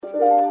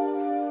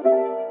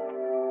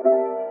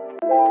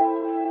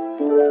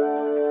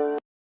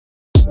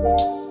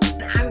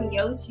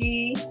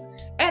Myochi.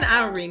 And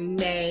I'm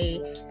Renee.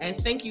 And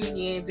thank you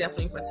again,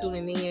 definitely, for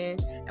tuning in.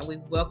 And we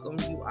welcome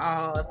you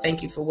all.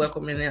 Thank you for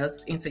welcoming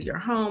us into your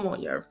home or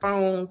your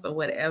phones or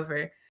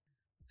whatever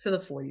to the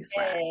 40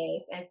 Spot.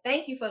 Yes, and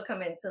thank you for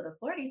coming to the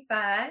 40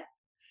 Spot.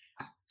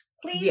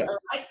 Please Yes.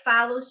 like,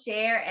 follow,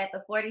 share at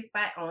the 40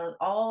 Spot on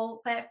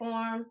all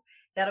platforms.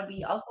 That'll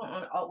be also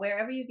on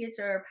wherever you get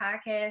your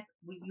podcast.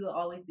 You will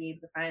always be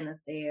able to find us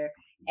there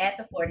at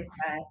the 40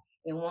 Spot.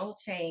 It won't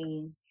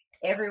change.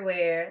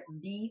 Everywhere,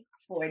 the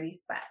 40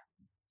 Spot.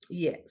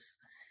 Yes.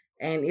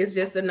 And it's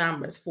just the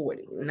numbers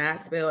 40,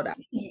 not spelled out.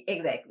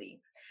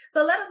 Exactly.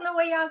 So let us know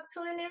where y'all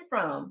tuning in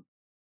from.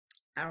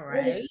 All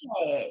right.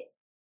 Chat.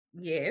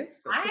 Yes.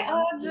 Hi,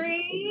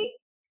 Audrey.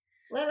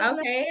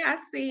 Okay, I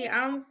see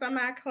some of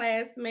my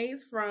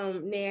classmates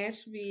from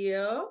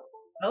Nashville.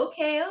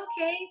 Okay.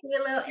 See a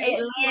little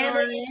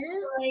Atlanta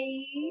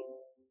place.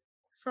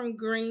 From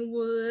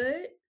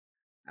Greenwood.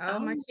 Oh,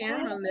 my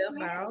camera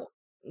left out.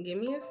 Give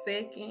me a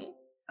second.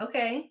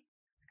 Okay.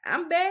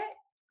 I'm back.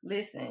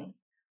 Listen,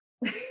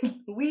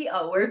 we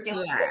are working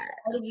with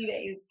technology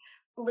that is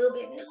a little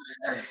bit new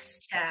to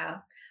us,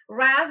 child.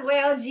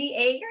 Roswell,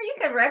 GA, girl, you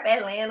can rep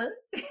Atlanta.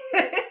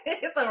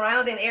 It's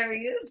surrounding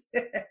areas.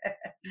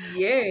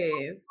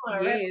 Yes.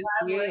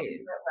 Roswell,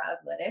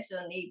 that's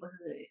your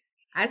neighborhood.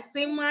 I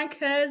see my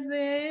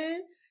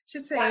cousin,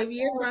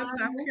 Shatavia from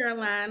South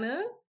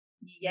Carolina.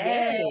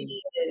 Yes.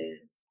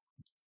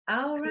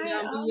 All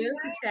right. Columbia,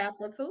 the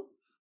capital.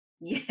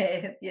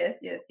 Yes.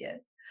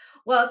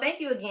 Well, thank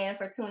you again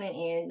for tuning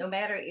in, no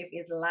matter if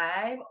it's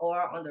live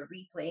or on the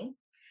replay.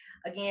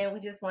 Again,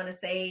 we just want to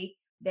say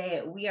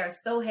that we are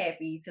so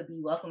happy to be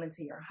welcome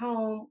into your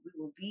home. We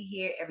will be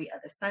here every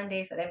other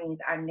Sunday. So that means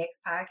our next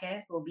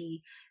podcast will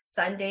be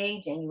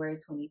Sunday, January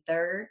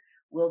 23rd.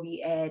 We'll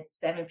be at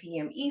 7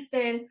 p.m.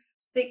 Eastern,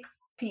 6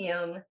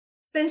 p.m.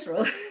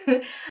 Central.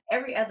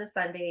 Every other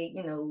Sunday,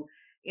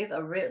 it's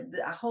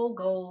our whole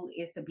goal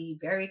is to be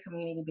very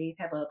community based,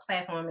 have a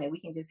platform that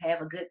we can just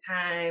have a good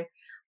time.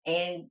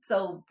 And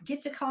so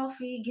get your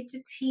coffee, get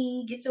your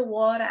tea, get your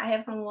water. I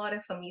have some water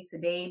for me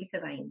today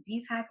because I am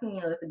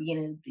detoxing. It's the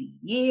beginning of the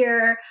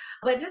year,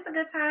 but just a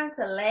good time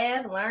to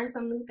laugh, learn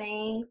some new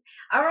things.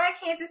 All right,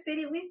 Kansas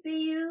City, we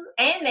see you.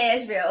 And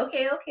Nashville.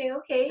 Okay.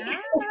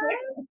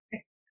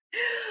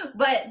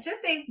 But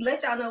just to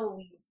let y'all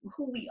know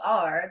who we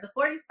are, the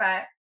 40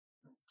 Spot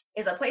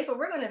is a place where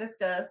we're going to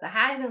discuss the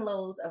highs and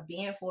lows of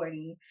being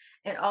 40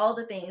 and all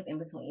the things in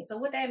between. So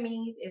what that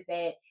means is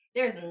that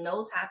there's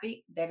no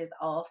topic that is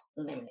off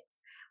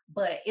limits,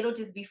 but it'll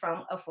just be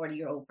from a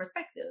 40-year-old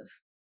perspective.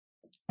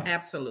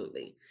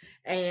 Absolutely.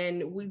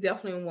 And we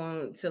definitely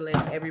want to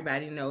let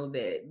everybody know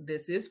that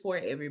this is for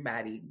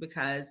everybody,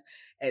 because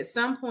at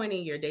some point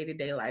in your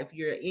day-to-day life,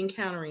 you're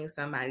encountering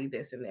somebody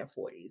that's in their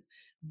 40s,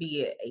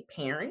 be it a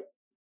parent,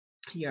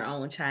 your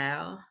own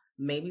child,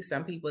 maybe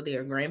some people,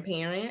 their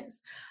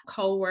grandparents,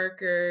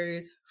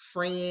 co-workers,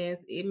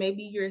 friends, it may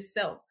be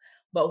yourself.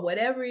 But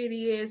whatever it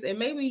is, and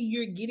maybe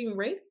you're getting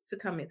ready to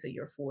come into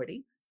your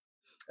 40s,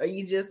 or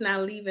you're just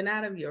not leaving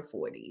out of your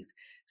 40s.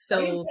 So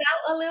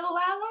out a little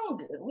while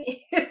longer.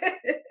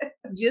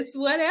 Just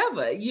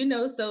whatever,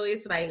 so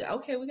it's like,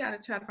 okay, we got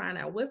to try to find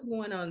out what's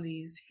going on in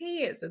these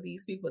heads of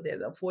these people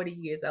that are 40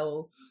 years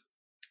old.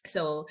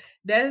 So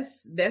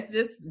that's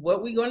just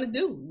what we're going to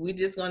do. We're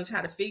just going to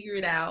try to figure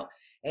it out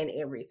and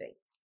everything.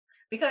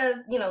 Because,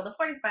 the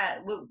 40 Spot,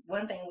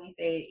 one thing we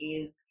say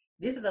is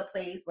this is a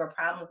place where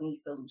problems meet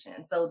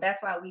solutions. So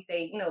that's why we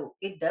say,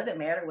 it doesn't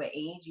matter what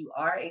age you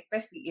are,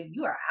 especially if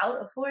you are out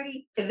of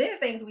 40, there's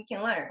things we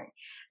can learn.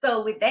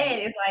 So with that,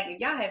 it's like, if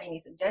y'all have any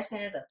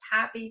suggestions of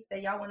topics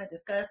that y'all want to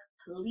discuss,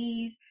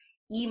 please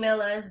email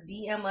us,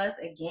 DM us.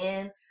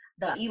 Again,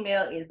 the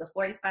email is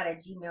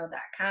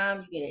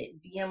the40spot@gmail.com. You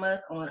can DM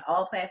us on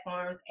all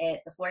platforms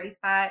at the 40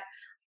 Spot.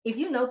 If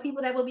you know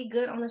people that will be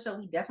good on the show,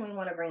 we definitely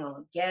want to bring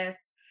on a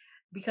guest,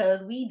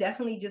 because we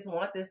definitely just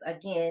want this,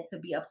 again, to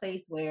be a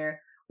place where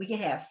we can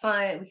have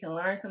fun, we can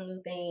learn some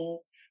new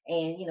things,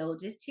 and,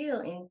 just chill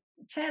and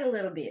chat a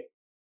little bit.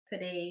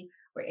 Today,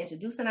 we're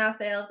introducing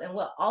ourselves, and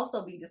we'll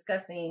also be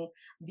discussing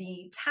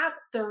the top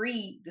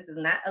 3. This is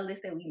not a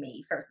list that we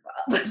made, first of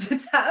all, but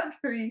the top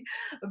 3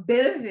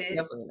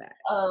 benefits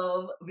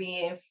of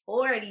being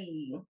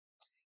 40.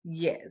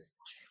 Yes.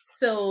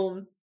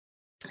 So,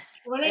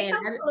 Renee, tell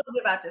us a little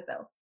bit about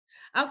yourself.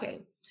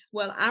 Okay.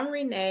 Well, I'm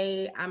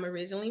Renee. I'm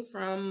originally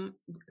from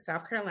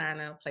South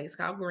Carolina, a place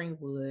called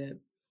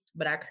Greenwood,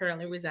 but I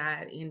currently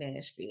reside in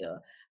Nashville.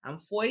 I'm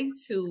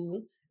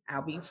 42.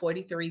 I'll be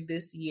 43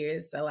 this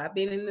year. So I've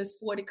been in this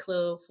 40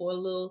 club for a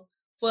little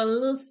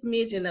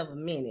smidgen of a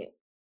minute.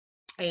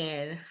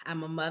 And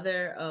I'm a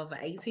mother of an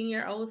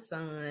 18-year-old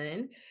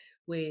son,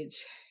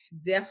 which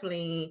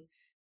definitely,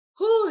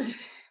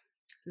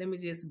 let me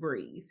just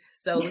breathe.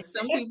 So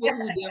some people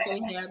who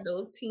definitely have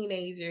those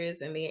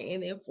teenagers and they're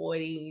in their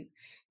 40s,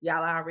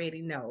 y'all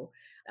already know.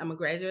 I'm a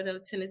graduate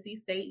of Tennessee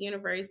State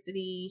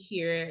University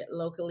here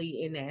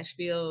locally in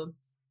Nashville.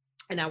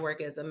 and I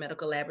work as a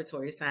medical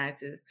laboratory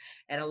scientist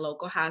at a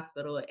local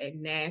hospital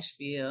in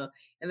Nashville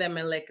in the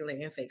molecular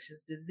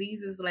infectious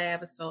diseases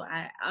lab. So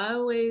I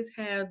always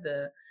have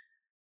the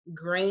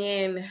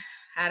grand,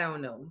 I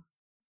don't know,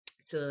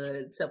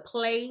 to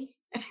play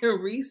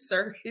and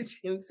research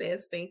and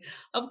testing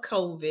of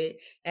COVID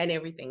and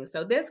everything.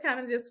 So that's kind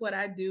of just what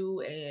I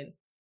do. And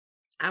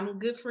I'm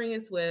good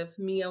friends with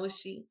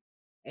Myochi,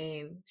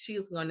 and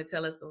she's going to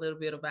tell us a little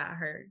bit about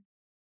her.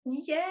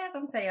 Yes,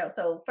 I'm telling you.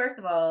 So first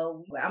of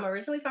all, I'm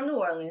originally from New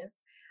Orleans.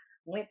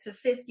 Went to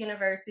Fisk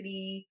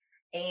University,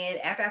 and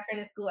after I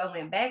finished school, I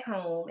went back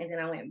home, and then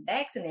I went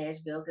back to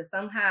Nashville because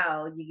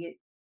somehow you get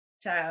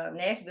child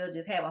Nashville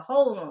just have a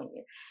hold on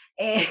you,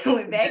 and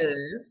went It back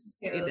does.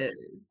 It to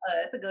does.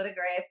 to go to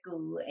grad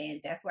school, and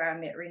that's where I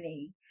met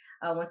Renee.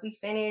 Once we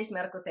finished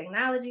medical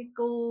technology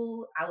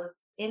school, I was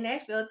in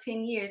Nashville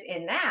 10 years,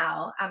 and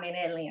now I'm in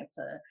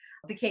Atlanta,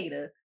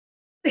 Decatur.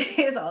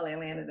 It's all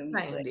Atlanta to me,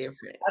 but Same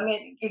different. I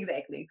mean,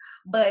 exactly.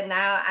 But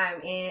now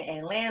I'm in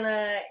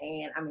Atlanta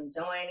and I'm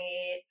enjoying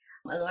it.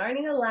 I'm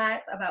learning a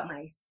lot about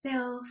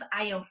myself.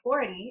 I am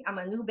 40. I'm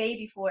a new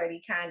baby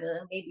 40, kind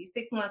of, maybe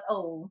 6 months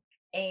old.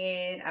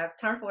 And I've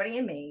turned 40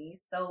 in May.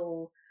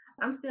 So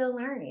I'm still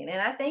learning. And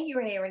I thank you,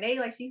 Renee. Renee,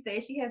 like she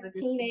said, she has a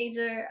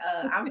teenager.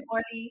 I'm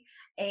 40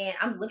 and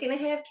I'm looking to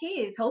have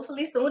kids,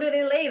 hopefully sooner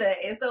than later.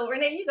 And so,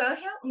 Renee, you're going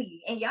to help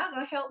me and y'all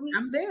going to help me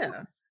I'm too.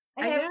 there.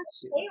 I I have, got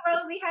you. hey,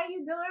 Rosie, how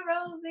you doing,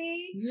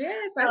 Rosie?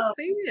 Yes, I Um,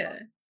 see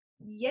it.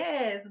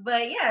 yes,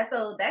 but yeah,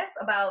 so that's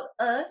about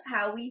us,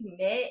 how we've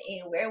met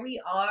and where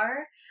we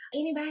are.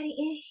 Anybody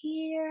in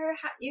here?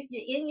 If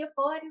you're in your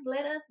 40s,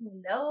 let us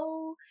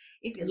know.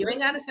 If you're You ain't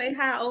looking, gotta say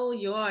how old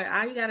you are.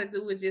 All you gotta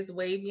do is just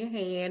wave your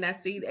hand. I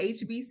see the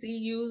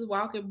HBCUs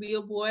walking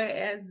billboard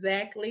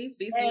exactly.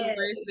 Fisk yes,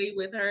 University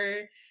with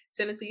her,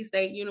 Tennessee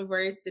State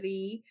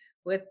University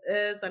with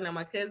us. I know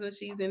my cousin,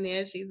 she's in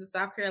there. She's a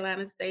South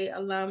Carolina State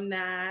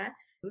alumni.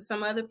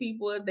 Some other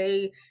people,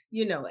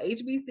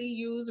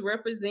 HBCUs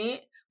represent.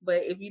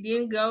 But if you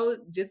didn't go,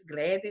 just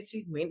glad that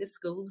you went to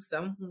school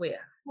somewhere.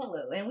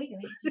 hello, and we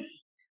can educate.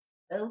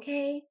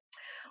 Okay.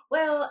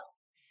 Well,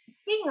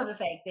 speaking of the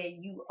fact that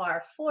you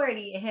are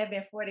 40 and have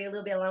been 40 a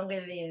little bit longer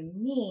than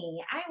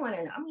me, I want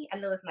to know. I mean, I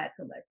know it's not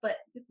too much, but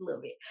just a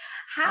little bit.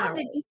 How All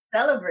did right. you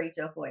celebrate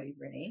your 40s,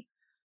 Renee?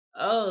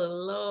 Oh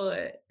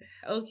Lord.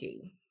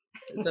 Okay.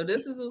 So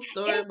this is a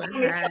story Anytime it's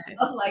behind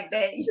stuff like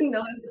that, you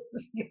know it's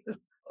gonna be a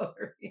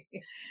story.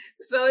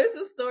 so it's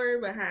a story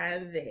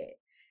behind that.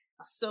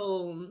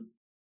 So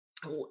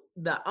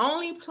the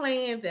only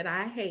plan that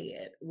I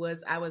had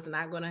was I was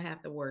not going to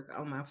have to work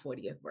on my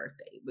 40th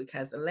birthday,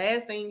 because the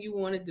last thing you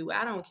want to do,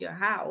 I don't care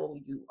how old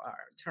you are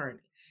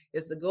turning,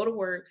 is to go to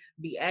work,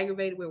 be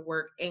aggravated with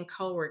work and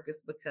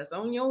coworkers, because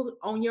on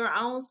your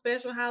own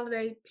special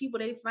holiday, people,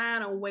 they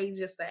find a way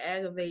just to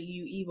aggravate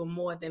you even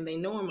more than they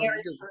normally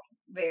Very do. true.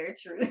 Very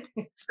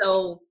true.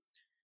 So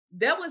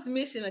that was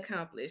mission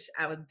accomplished.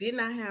 Did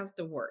not have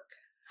to work.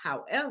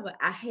 However,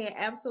 I had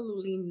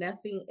absolutely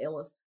nothing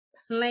else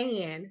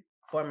planned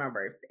for my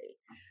birthday.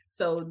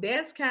 So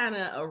that's kind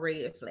of a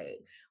red flag.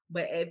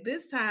 But at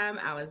this time,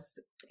 I was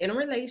in a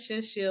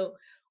relationship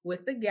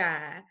with a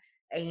guy,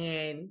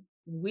 and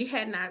we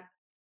had not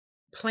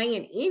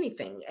planned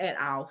anything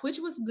at all, which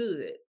was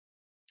good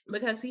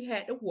because he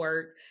had to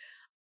work.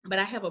 But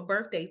I have a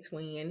birthday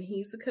twin.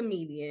 He's a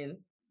comedian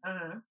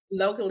Uh-huh.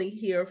 locally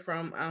here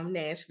from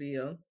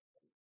Nashville,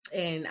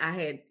 and I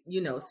had,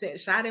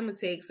 shot him a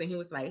text, and he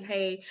was like,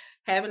 "Hey,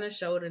 having a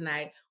show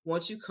tonight.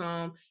 Won't you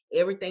come?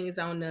 Everything is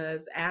on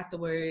us.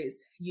 Afterwards,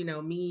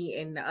 me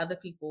and the other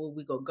people,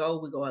 we go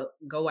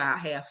out,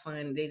 have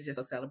fun. They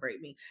just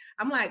celebrate me."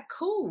 I'm like,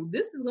 "Cool.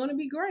 This is gonna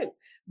be great,"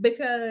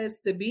 because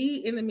to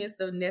be in the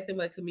midst of nothing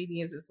but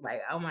comedians is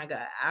like, oh my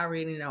god, I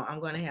already know I'm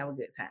gonna have a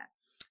good time.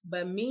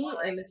 But me,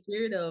 in the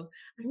spirit of,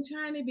 I'm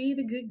trying to be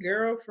the good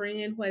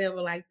girlfriend, whatever,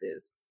 like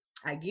this.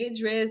 I get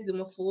dressed, do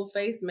my full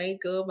face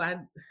makeup.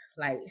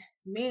 Like,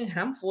 man,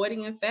 I'm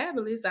 40 and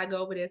fabulous. I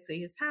go over there to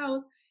his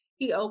house.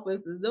 He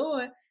opens the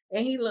door,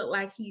 and he looked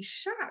like he's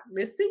shocked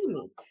to see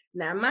me.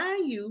 Now,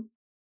 mind you,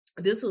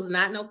 this was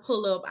not no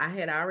pull up. I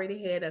had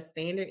already had a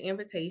standard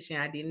invitation.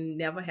 I didn't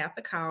never have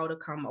to call to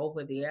come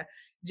over there,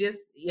 just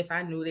if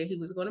I knew that he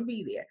was going to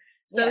be there.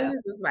 So he Yeah.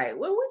 was just like,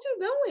 "Well, what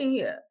you doing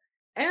here?"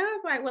 And I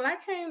was like, "Well, I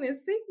came to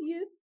see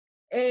you."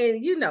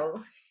 And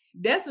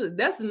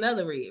that's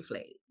another red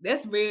flag.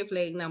 That's red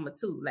flag number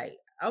two. Like,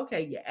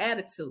 okay, your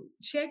attitude.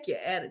 Check your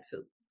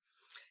attitude.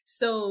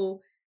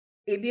 So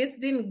it just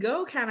didn't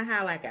go kind of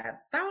how like I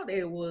thought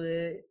it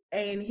would.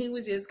 And he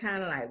was just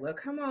kind of like, "Well,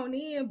 come on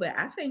in." But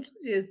I think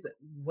you just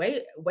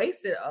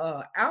wasted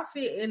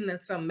outfit and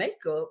some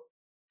makeup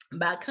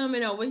by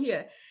coming over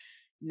here.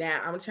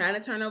 Now I'm trying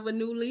to turn over a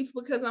new leaf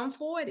because I'm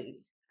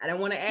 40. I don't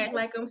want to act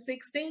like I'm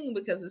 16,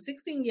 because the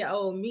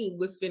 16-year-old me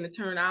was finna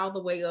turn all the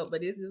way up.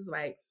 But it's just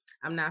like,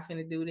 I'm not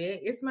finna do that.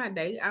 It's my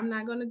day. I'm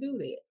not gonna do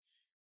that.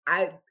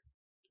 I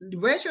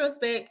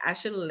Retrospect, I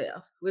should have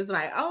left. Was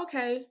like,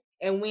 okay,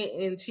 and went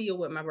and chilled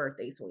with my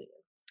birthday twin.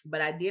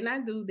 But I did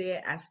not do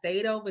that. I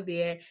stayed over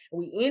there.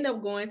 We end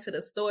up going to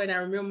the store, and I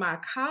remember I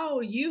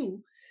called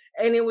you,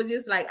 and it was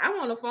just like I'm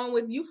on the phone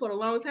with you for a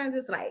long time.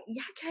 Just like,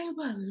 yeah, I can't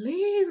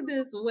believe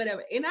this or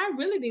whatever. And I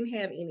really didn't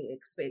have any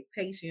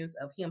expectations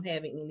of him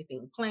having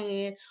anything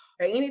planned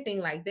or anything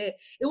like that.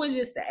 It was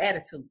just the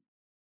attitude.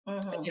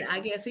 Mhm. And I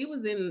guess he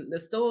was in the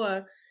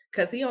store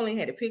because he only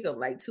had to pick up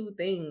like two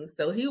things.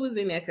 So he was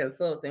in there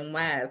consulting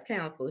wise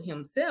counsel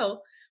himself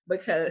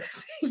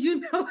because,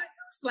 it was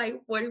like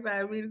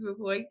 45 minutes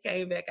before he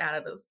came back out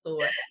of the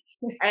store.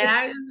 And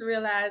I just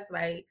realized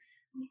like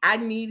I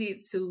needed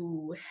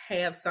to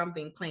have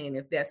something planned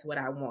if that's what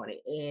I wanted.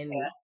 And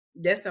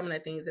that's some of the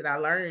things that I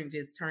learned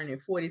just turning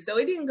 40. So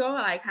it didn't go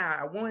like how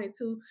I wanted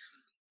to,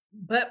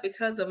 but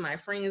because of my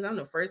friends, I'm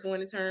the first one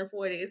to turn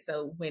 40.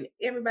 So when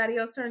everybody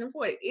else turning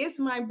 40, it's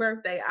my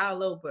birthday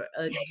all over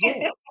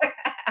again.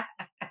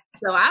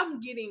 So I'm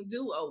getting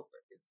do-overs.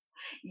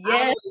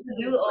 Yes, Always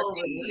do. do For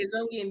 10 overs. years,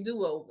 I'm getting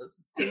do-overs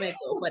to make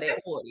up for that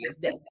 40th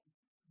day.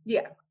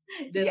 Yeah,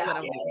 that's Yeah, what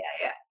I'm yeah, doing.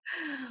 yeah,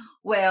 yeah.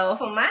 Well,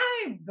 for my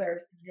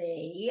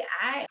birthday,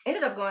 I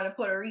ended up going to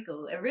Puerto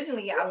Rico.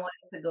 Originally, I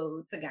wanted to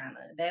go to Ghana.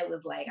 That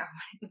was like, I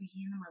wanted to be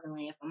in the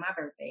motherland for my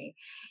birthday.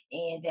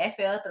 And that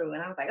fell through.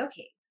 And I was like,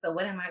 okay, so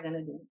what am I going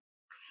to do?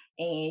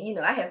 And,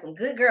 I had some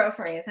good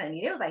girlfriends,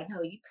 honey. They was like,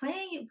 no, you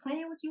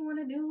plan what you want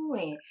to do.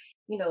 And,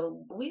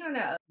 we're going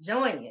to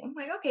join you. I'm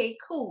like, okay,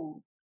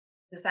 cool.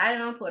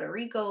 Decided on Puerto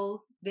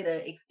Rico, did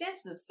an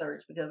extensive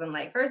search because I'm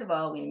like, first of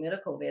all, we in the middle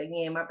of COVID.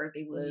 Again, my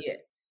birthday was, Yes.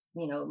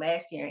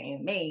 last year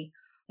in May.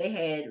 They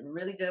had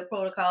really good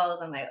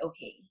protocols. I'm like,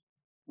 okay,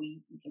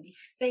 we can be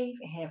safe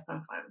and have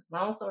some fun.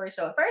 Long story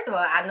short, first of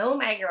all, I know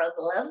my girls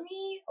love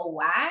me.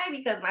 Why?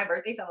 Because my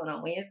birthday fell on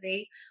a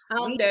Wednesday.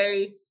 Hump We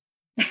day.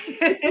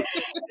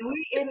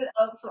 we ended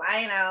up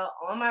flying out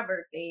on my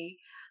birthday,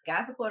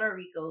 got to Puerto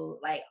Rico.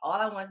 Like all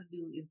I wanted to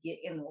do is get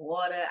in the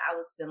water. I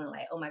was feeling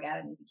like, oh my God,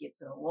 I need to get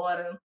to the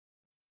water.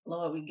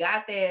 Lord, we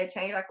got there,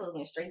 changed our clothes,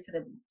 went straight to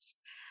the beach.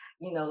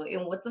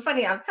 And what's the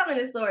funny, I'm telling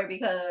this story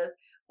because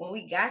when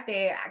we got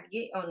there, I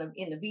get on the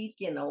in the beach,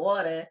 get in the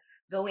water,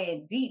 go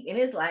in deep, and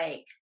it's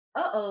like,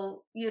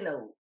 uh-oh,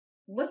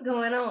 what's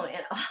going on?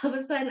 And all of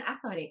a sudden I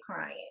started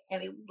crying.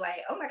 And it was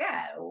like, oh my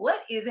God,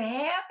 what is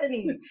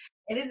happening?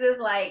 And it's just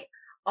like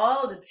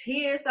all the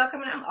tears start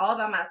coming out. I'm all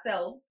by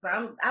myself.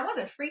 So I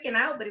wasn't freaking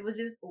out, but it was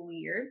just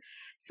weird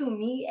to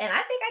me. And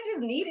I think I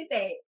just needed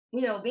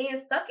that,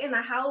 being stuck in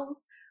the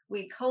house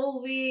with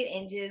COVID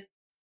and just,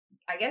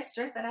 I guess,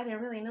 stress that I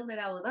didn't really know that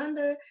I was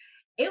under.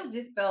 It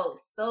just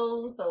felt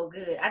so, so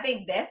good. I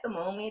think that's the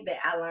moment that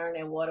I learned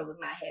that water was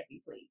my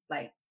happy place.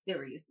 Like,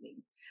 seriously.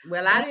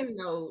 Well, I But didn't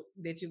know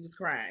that you was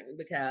crying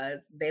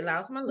because they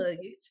lost my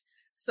luggage.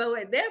 So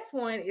at that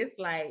point, it's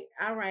like,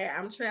 all right,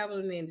 I'm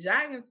traveling in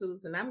jogging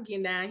suits and I'm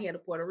getting down here to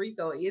Puerto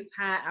Rico. It's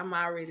hot. I'm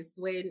already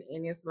sweating.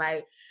 And it's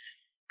like,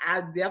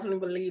 I definitely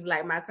believe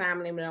like my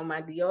time limit on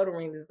my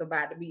deodorant is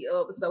about to be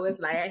up. So it's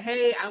like,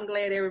 hey, I'm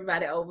glad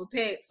everybody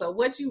overpacked. So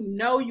what you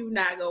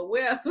not gonna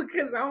wear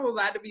because I'm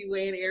about to be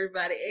wearing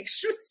everybody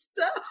extra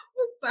stuff.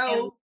 and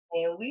So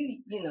and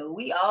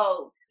we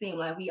all seem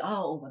like we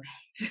all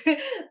overpacked.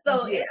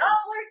 So it yeah.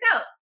 all worked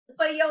out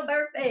for your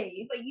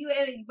birthday, for you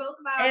and both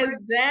of our birthdays.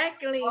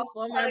 Exactly,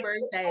 for Had my a good time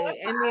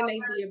birthday, for and then our they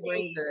did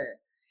bring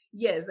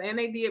birthdays. and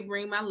they did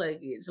bring my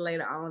luggage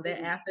later on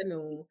that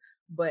afternoon,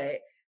 but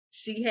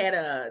she had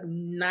a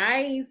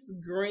nice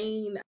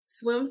green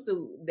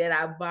swimsuit that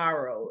I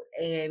borrowed,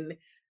 and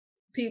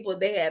people,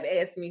 they have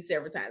asked me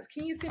several times,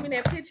 "Can you send me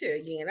that picture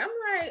again?" I'm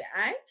like,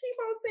 "I ain't keep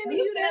on Well, sending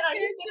you that you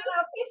picture." sending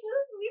out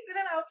pictures? We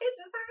sending out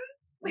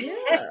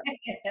Yeah.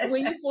 pictures,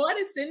 When huh? you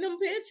 40, send them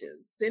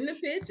pictures. Send the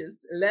pictures.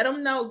 Let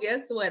them know.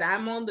 Guess what?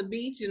 I'm on the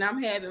beach and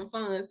I'm having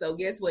fun. So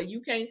guess what?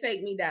 You can't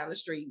take me down the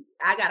street.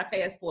 I got a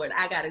passport.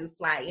 I got to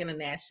fly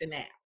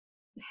international.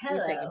 We're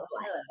Hello, taking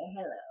flights.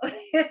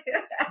 hello.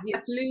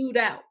 Get flued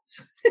out.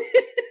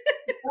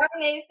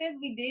 Renee, since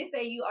we did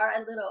say you are a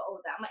little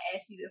older, I'm gonna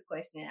ask you this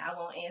question. I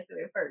won't answer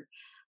it first.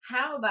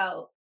 How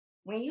about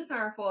when you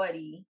turn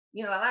 40?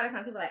 A lot of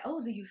times people are like,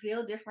 "Oh, do you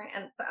feel different?"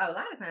 And so a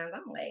lot of times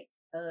I'm like,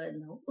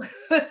 no."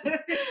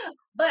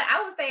 But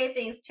I would say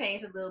things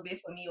changed a little bit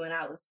for me when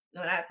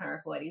I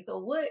turned 40. So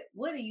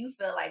what do you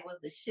feel like was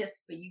the shift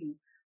for you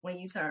when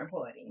you turned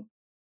 40?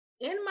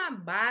 In my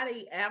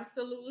body,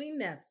 absolutely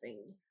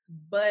nothing.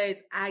 But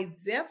I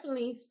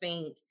definitely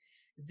think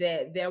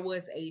that there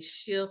was a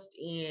shift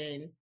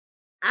in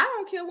I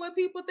don't care what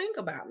people think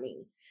about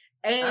me.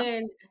 Huh?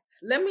 And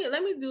let me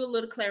do a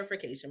little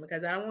clarification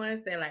because I want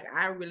to say like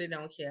I really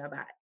don't care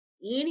about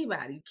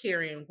anybody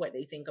caring what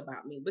they think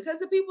about me because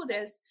the people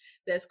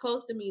that's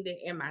close to me, they're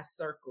in my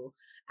circle.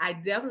 I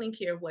definitely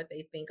care what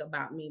they think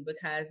about me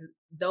because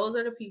those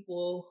are the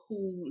people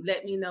who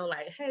let me know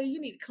like, hey, you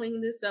need to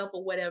clean this up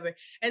or whatever.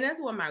 And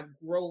that's where my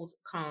growth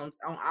comes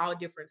on all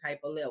different type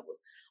of levels.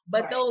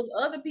 But Right. those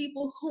other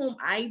people whom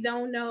I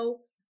don't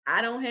know,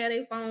 I don't have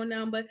their phone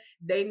number.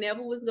 They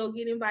never was gonna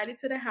get invited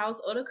to the house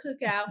or the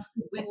cookout.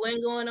 We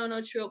weren't going on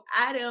no trip.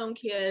 I don't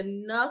care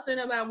nothing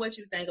about what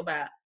you think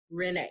about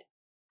Renee.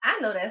 I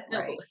know that's No,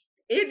 right.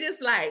 it's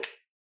just like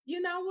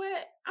you know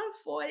what? I'm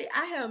 40.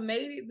 I have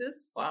made it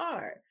this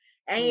far.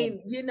 Yeah,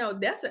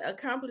 And that's an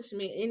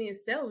accomplishment in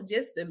itself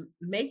just to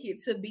make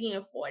it to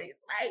being 40.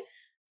 It's like,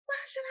 why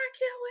should I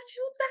care what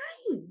you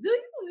think? Do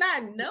you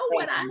not know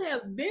what exactly. I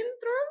have been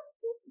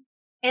through?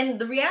 And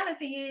the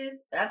reality is,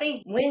 I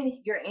think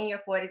when you're in your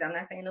 40s, I'm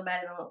not saying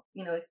nobody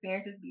don't,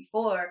 experience this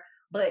before,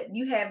 but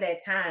you have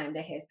that time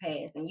that has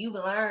passed and you've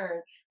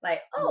learned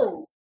like, oh,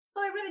 Yes.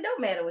 so it really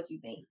don't matter what you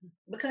think.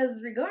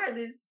 Because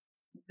regardless,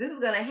 this is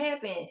gonna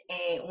happen.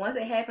 And once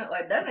it happens or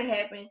it doesn't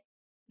happen,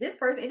 this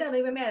person, it doesn't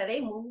even matter.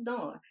 They moved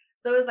on.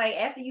 So it's like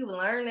after you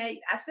learn that,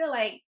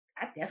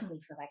 I definitely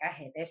feel like I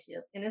had that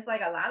shift. And it's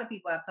like a lot of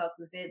people I've talked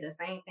to said the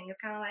same thing.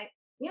 It's kind of like,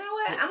 you know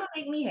what? I'm gonna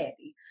Yes. make me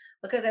happy.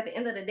 Because at the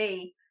end of the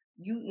day,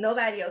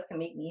 nobody else can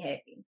make me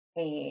happy.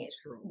 And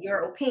True. your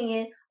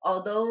opinion,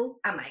 although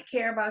I might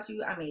care about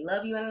you, I may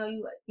love you, I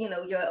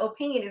know your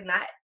opinion is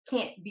not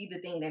can't be the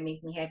thing that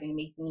makes me happy and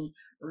makes me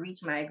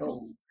reach my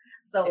goals.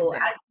 So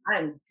Exactly.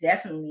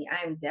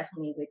 I'm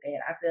definitely with that.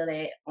 I feel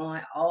that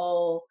on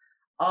all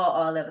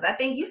levels. I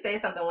think you said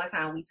something one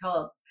time we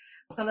talked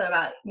something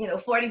about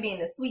 40 being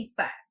the sweet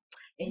spot.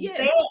 And you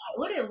said Yes.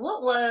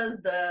 what was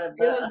It the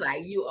was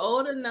like you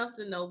old enough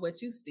to know,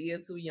 but you still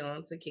too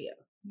young to care.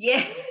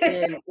 yeah.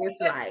 And it's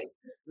like,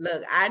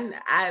 look,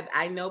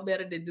 I know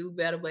better to do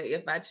better, but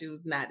if I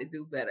choose not to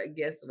do better,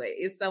 guess what?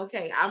 It's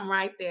okay. I'm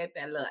right there at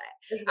that look.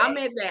 I'm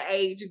Exactly. at that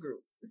age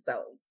group.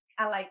 So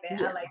I like that.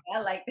 I yeah. like that.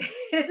 I like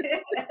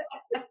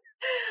that.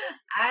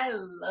 I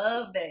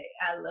love that.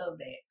 I love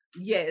that.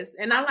 Yes,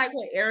 and I like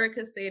what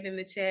Erica said in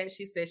the chat.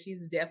 She said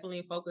she's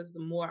definitely focused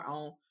more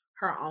on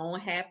her own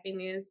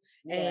happiness,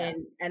 Yeah,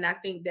 and I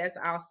think that's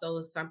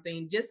also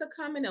something, just a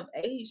coming of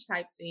age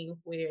type thing,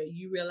 where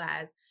you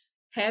realize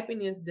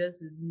happiness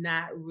does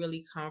not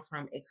really come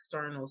from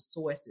external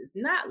sources,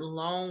 not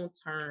long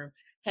term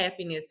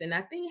happiness. And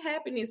I think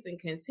happiness and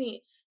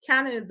content,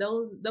 kind of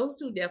those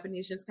two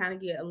definitions kind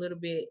of get a little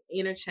bit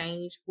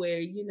interchanged,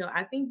 where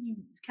I think you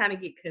kind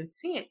of get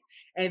content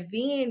and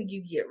then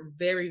you get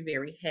very,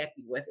 very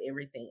happy with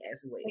everything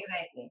as well.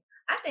 exactly.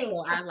 I think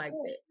So I like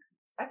content that.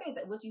 I think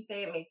that what you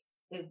said makes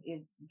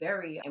is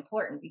very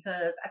important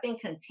because I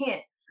think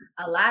content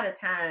a lot of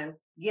times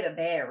get a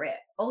bad rap.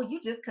 Oh, you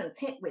just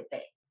content with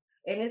that.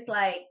 And it's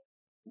like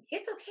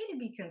it's okay to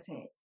be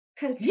content.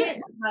 Content is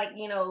Yes. like,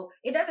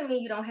 it doesn't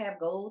mean you don't have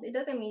goals. It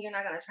doesn't mean you're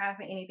not going to try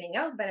for anything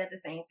else. But at the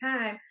same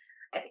time,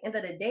 at the end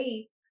of the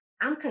day,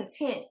 I'm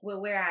content with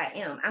where I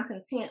am. I'm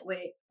content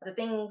with the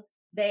things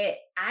that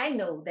I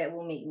know that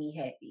will make me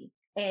happy.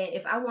 And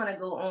if I want to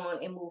go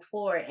on and move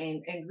forward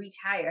and reach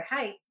higher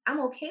heights,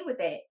 I'm okay with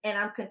that. And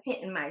I'm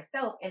content in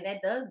myself. And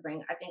that does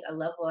bring, I think, a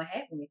level of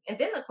happiness. And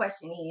then the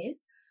question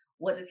is,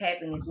 what does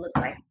happiness look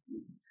like to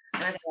you?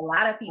 And I think a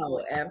lot of people, Oh,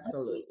 especially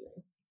absolutely.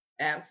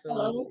 hello,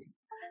 Absolutely.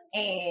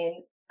 and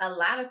a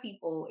lot of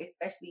people,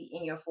 especially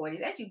in your 40s,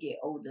 as you get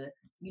older,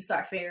 you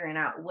start figuring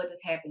out what does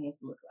happiness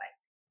look like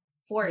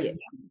for you.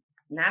 Yes.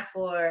 Not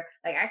for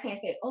like I can't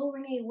say, oh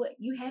Renee, what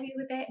you happy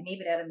with that?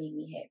 Maybe that'll make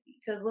me happy.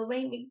 Because what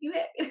may make you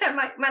happy that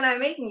might not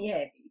make me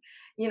happy.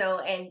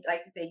 And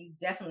like you said, you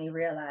definitely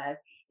realize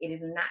it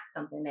is not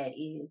something that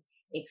is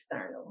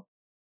external.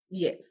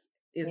 Yes.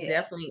 It's Yeah.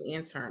 definitely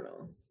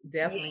internal.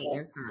 Definitely Yeah.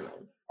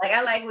 internal. Like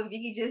I like what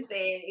Vicky just said.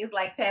 It's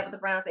like Tabitha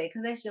Brown said,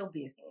 because that's your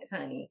business,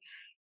 honey.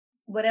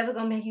 Whatever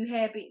gonna make you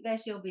happy,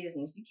 that's your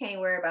business. You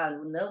can't worry about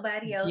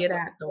nobody else. Get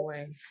out the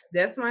way.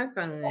 That's my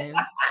son.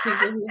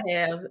 People who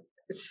have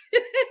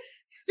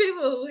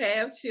people who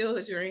have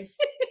children,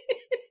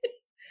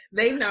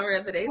 they know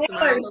whether they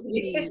smile or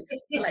big.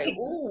 Like,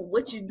 ooh,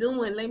 what you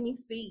doing? Let me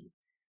see.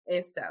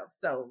 And stuff.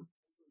 So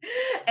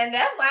And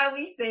that's why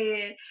we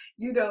said,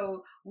 we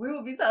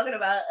will be talking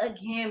about a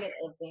gamut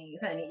of things,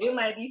 honey. It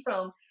might be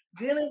from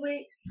dealing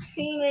with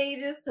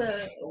teenagers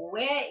to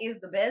where is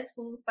the best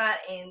food spot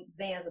in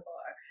Zanzibar.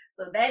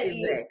 So that is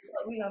exactly.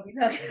 what we're gonna be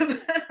talking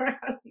about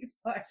around these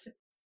parts.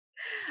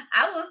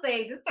 I will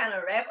say, just kind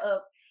of wrap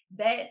up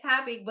that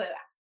topic, but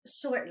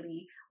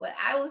shortly, what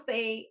I will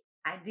say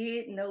I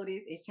did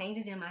notice is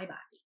changes in my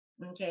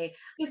body. Okay.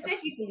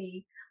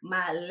 Specifically,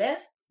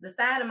 the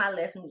side of my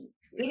left knee.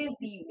 It is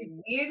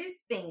the weirdest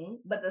thing,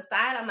 but the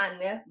side of my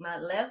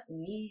left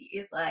knee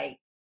is like,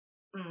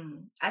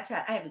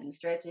 I have to do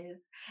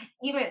stretches.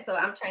 Even so,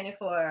 I'm training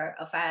for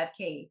a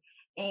 5K.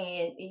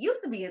 And it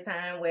used to be a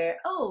time where,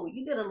 oh,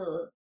 you did a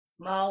little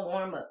small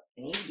warm up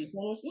and you be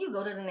finished, you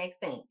go to the next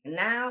thing. And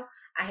now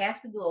I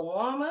have to do a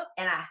warm up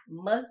and I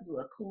must do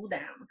a cool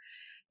down.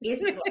 It's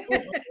just like,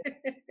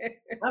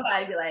 my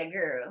body be like,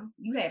 girl,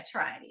 you have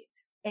tried it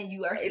and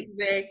you are fit.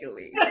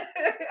 Exactly.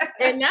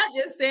 And not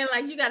just saying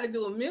like you got to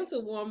do a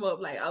mental warm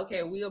up, like,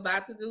 okay, we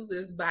about to do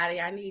this, body.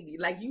 I need it.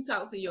 Like you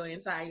talk to your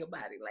entire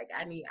body. Like,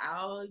 I need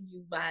all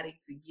you body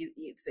to get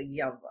it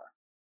together.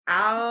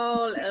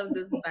 All of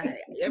this body.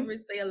 Every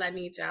cell, I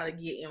need y'all to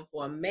get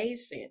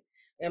information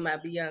in my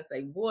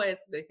Beyonce voice,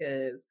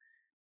 because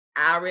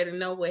I already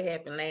know what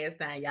happened last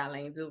time y'all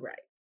ain't do right.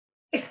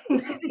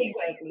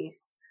 Exactly.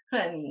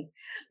 honey.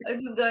 I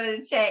just go to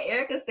the chat.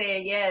 Erica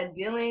said, "Yeah,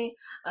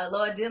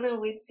 Lord, dealing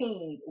with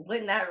teens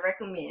would not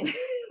recommend."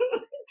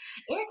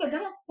 Erica,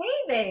 don't say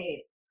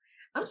that.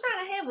 I'm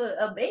trying to have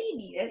a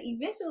baby that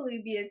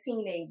eventually be a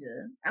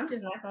teenager. I'm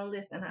just not gonna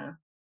listen, huh?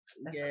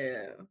 That's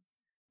Yeah.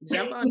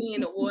 Jump on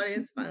in the water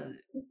is fun.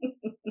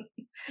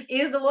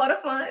 Is the water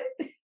fun?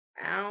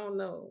 I don't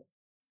know.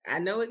 I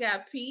know it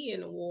got pee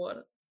in the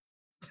water.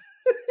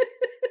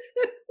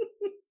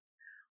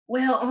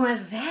 Well,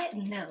 on that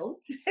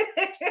note,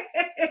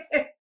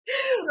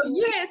 So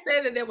you had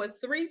said that there was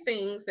 3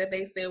 things that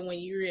they said when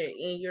you were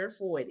in your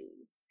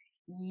 40s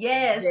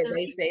yes, that the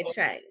they said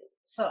reason. change.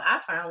 So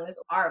I found this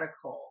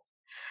article,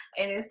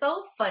 and it's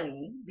so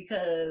funny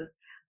because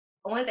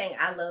one thing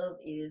I love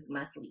is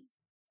my sleep,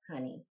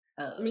 honey.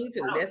 Me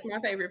too. That's my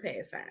favorite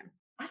pastime.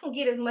 I don't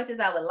get as much as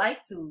I would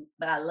like to,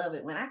 but I love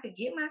it. When I could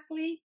get my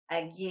sleep,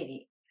 I get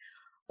it.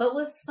 But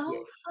what's so Yeah.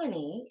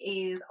 funny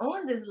is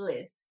on this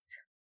list,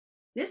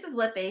 this is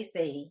what they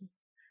say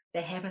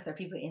that happens for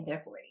people in their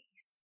 40s.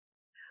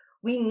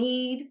 We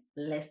need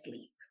less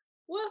sleep.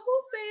 Well,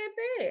 who said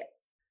that?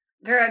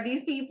 Girl,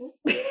 these people.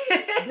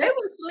 They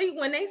was asleep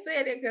when they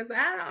said it because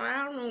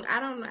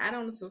I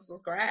don't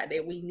subscribe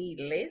that we need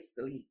less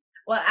sleep.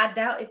 Well, I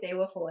doubt if they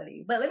were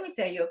 40. But let me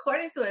tell you,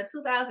 according to a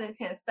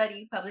 2010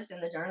 study published in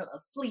the Journal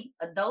of Sleep,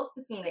 adults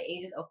between the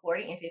ages of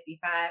 40 and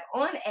 55,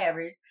 on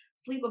average,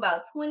 sleep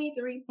about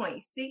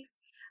 23.6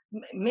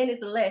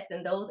 minutes less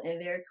than those in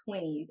their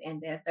 20s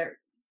and their 30s.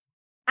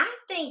 I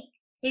think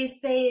it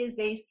says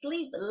they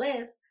sleep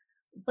less,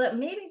 but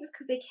maybe just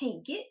because they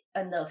can't get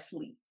enough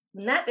sleep.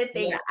 Not that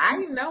they. Yeah, I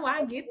know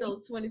I get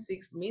those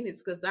 26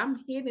 minutes because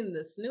I'm hitting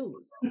the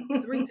snooze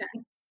 3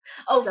 times.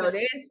 Oh, for So sure.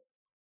 that's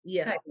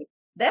yeah. Honey,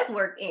 that's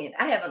worked in.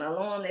 I have an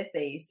alarm that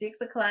says 6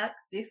 o'clock,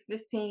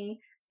 6:15,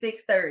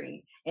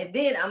 6:30, and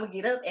then I'm gonna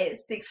get up at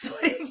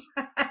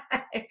 6:45.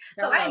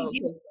 So I Hello,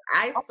 get because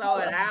I all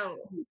start of out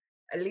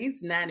at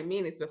least 90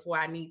 minutes before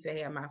I need to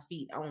have my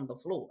feet on the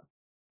floor.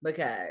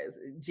 Because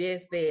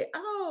just that,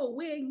 oh,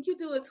 when you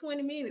do it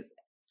 20 minutes,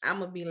 I'm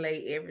gonna be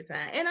late every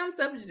time. And I'm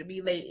subject to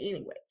be late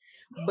anyway.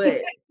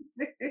 But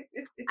it.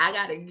 I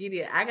gotta get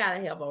it. I gotta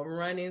have a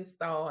running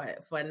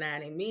start for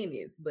 90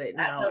 minutes. But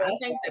I no, know I that's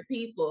think the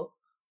people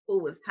who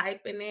was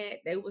typing that,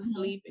 they was mhm.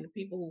 sleeping. The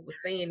people who was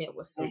saying it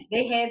was sleep.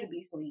 They had to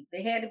be sleep.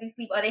 They had to be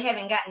sleep, or they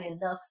haven't gotten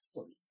enough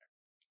sleep.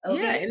 Yeah,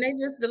 Okay, and they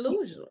just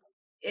delusional.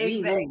 We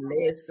exactly.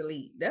 need less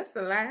sleep. That's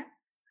a lie.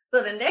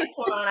 So the next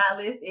one on our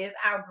list is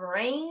our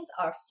brains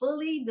are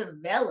fully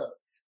developed.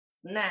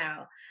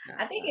 Now,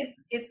 I think Uh,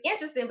 it's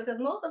interesting because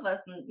most of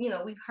us,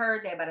 we've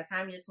heard that by the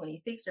time you're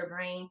 26, your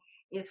brain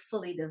is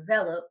fully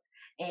developed,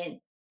 and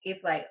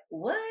it's like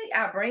what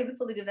our brains are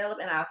fully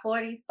developed in our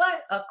 40s.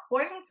 But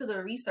according to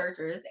the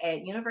researchers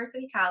at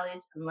University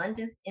College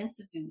London's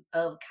Institute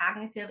of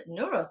Cognitive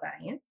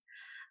Neuroscience,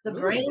 the ooh,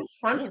 brain's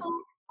frontal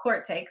fancy.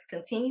 cortex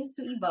continues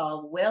to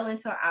evolve well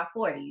into our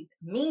 40s,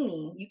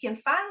 meaning you can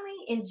finally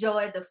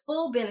enjoy the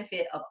full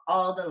benefit of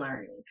all the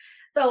learning.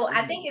 So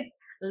I think Ooh. it's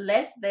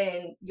less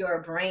than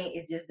your brain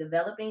is just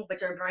developing,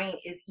 but your brain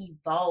is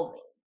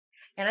evolving.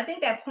 And I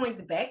think that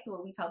points back to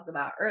what we talked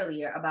about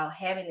earlier about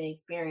having the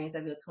experience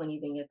of your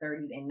 20s and your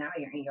 30s, and now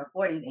you're in your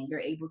 40s and you're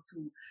able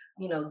to,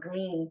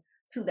 glean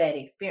to that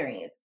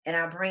experience. And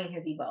our brain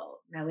has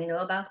evolved. Now we know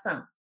about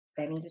some.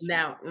 That means it's true.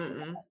 Now,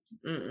 mm-mm.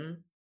 Mm.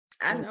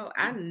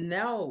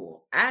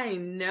 I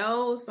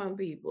know some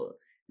people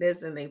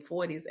that's in their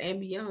 40s and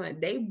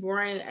beyond. They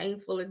brain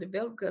ain't fully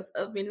developed because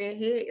up in their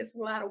head it's a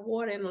lot of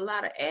water and a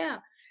lot of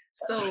air.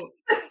 So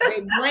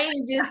their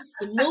brain just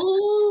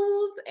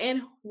smooth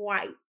and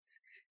white.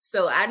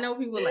 So I know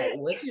people like,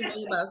 what you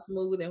mean by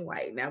smooth and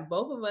white? Now,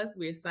 both of us,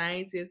 we're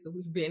scientists, and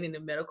we've been in the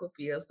medical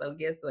field. So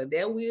guess what?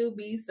 There will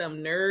be some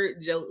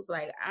nerd jokes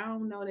like, I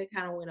don't know, that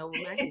kind of went over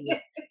my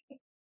head.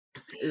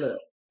 Look.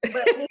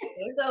 But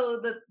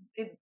listen,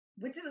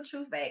 which is a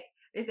true fact,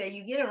 they say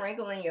you get a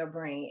wrinkle in your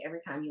brain every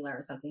time you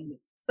learn something new.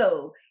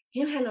 So if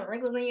you don't have no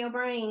wrinkles in your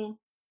brain,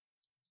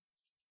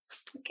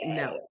 okay.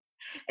 No.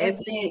 And And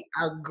then see,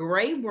 a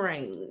gray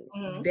brain,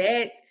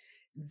 mhm,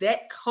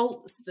 that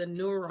coats the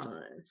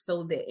neurons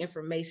so that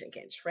information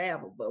can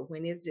travel. But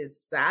when it's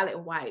just solid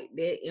white,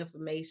 that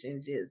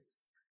information just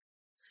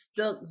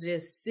stuck,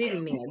 just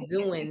sitting there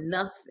doing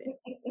nothing.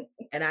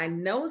 And I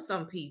know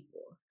some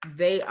people,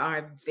 they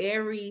are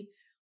very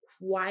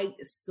white,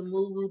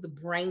 smooth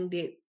brained,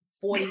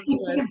 40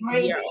 plus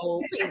brain year dead.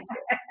 old people.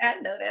 I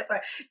know that's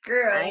right, I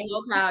girl. ain't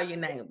gonna call your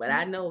name, but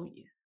I know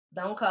you.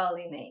 Don't call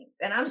their names.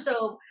 And I'm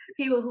sure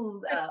people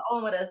who's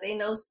on with us, they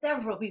know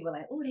several people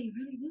like, oh, they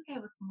really do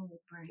have a smooth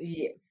brain.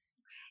 Yes.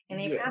 And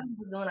they Yes. probably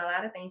was doing a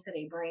lot of things to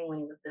their brain when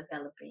it was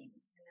developing.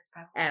 And that's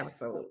probably what's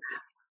Absolutely.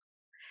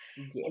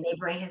 and their Yes.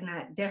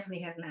 brain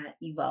definitely has not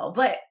evolved.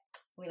 But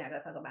we're not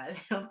gonna talk about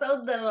them.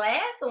 So the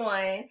last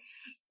one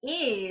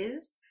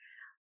is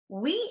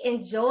we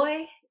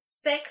enjoy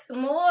sex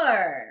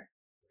more.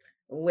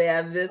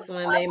 Well, this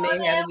one Up they on may have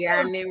that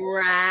gotten it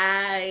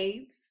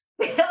right.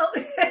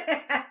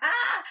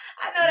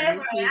 I know that's These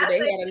right. people, I they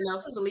think had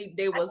enough sleep,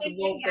 they I was think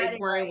you woke, got their it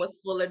brain right. was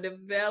full of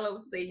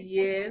developed. Say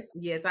yes.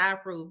 Yes, I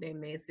approve that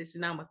message.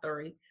 Number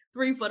 3.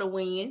 3 for the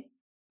win.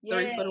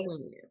 3 Yeah. for the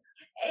win.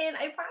 And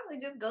it probably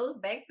just goes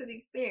back to the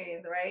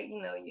experience, right?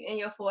 You know, you in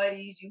your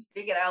 40s, you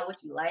figured out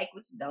what you like,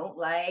 what you don't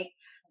like.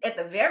 At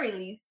the very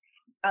least,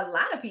 a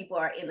lot of people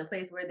are in a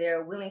place where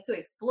they're willing to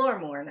explore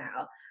more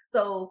now.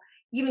 So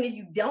even if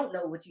you don't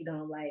know what you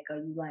don't like or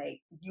you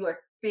like, you are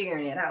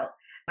figuring it out.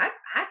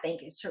 I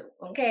think it's true.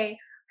 Okay.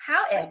 I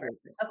However,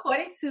 do.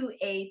 according to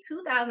a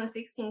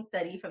 2016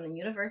 study from the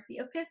University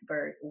of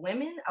Pittsburgh,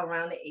 women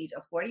around the age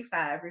of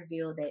 45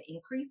 revealed that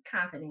increased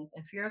confidence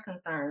and fewer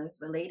concerns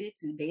related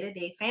to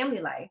day-to-day family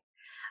life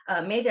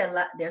made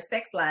their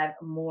sex lives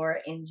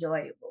more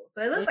enjoyable.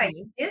 So it looks like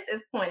Mhm. this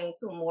is pointing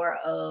to more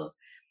of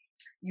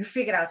you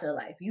figured out your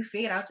life, you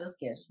figured out your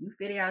schedule, you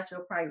figured out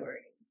your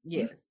priority,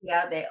 you Yes. figured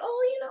out that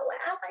you know what,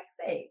 I like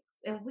sex,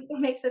 and we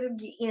can make sure to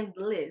get in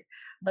the list.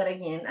 But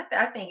again,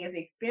 I think it's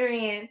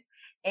experience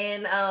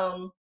and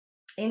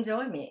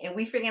enjoyment, and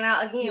we figuring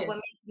out again what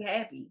Yes. makes you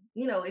happy.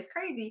 You know, it's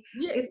crazy.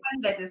 It's Yes.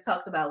 funny that this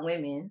talks about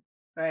women,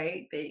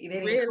 right? They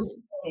didn't include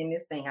Really. in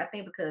this thing. I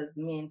think because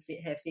men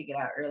have figured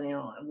out early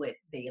on what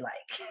they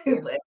like,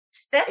 Yes. but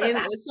that's a And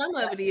topic. some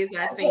of it is,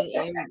 I think,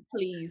 and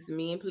please,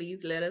 men,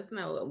 please let us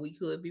know. We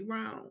could be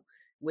wrong.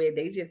 Where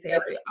they just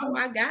happy, oh,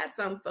 I got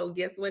some, so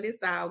guess what?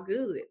 It's all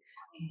good.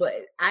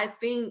 But I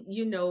think,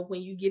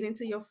 when you get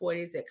into your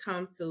 40s, it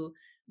comes to,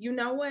 you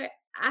know what?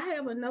 I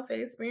have enough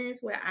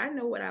experience where I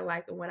know what I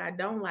like and what I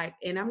don't like.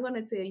 And I'm going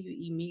to tell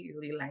you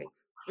immediately, like,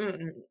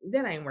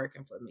 that ain't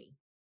working for me.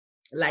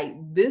 Like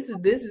this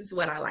is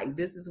what I like.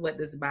 This is what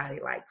this body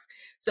likes.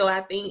 So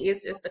I think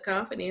it's just the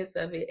confidence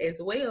of it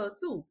as well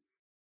too,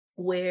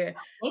 where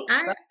think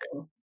I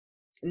so.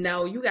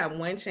 no, you got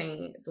one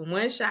chance,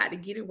 one shot to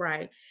get it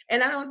right.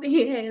 And I don't think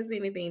it has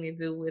anything to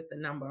do with the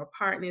number of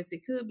partners.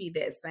 It could be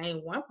that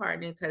same one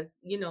partner because,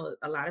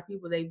 a lot of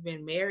people, they've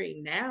been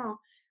married now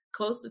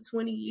close to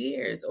 20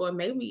 years, or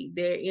maybe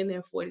they're in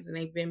their 40s and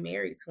they've been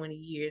married 20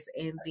 years.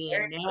 And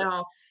Very then true.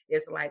 now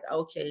it's like,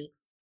 okay,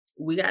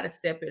 we got to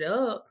step it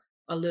up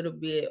a little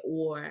bit,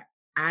 or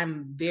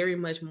I'm very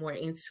much more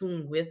in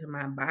tune with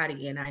my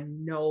body and I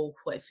know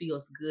what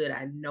feels good.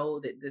 I know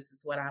that this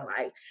is what I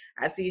like.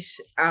 I see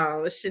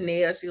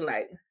Chanel, she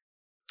like,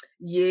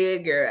 yeah,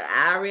 girl,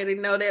 I already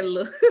know that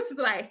looks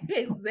like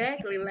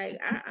exactly like,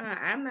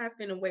 I'm not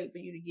finna wait for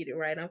you to get it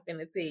right. I'm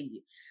finna tell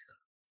you.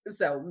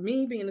 So,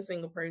 me being a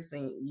single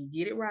person, you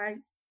get it right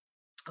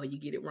or you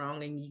get it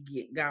wrong and you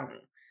get gone.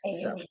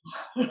 So,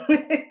 And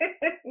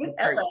the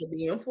perks of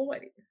being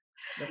 40.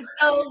 The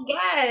so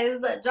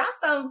guys, look, drop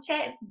some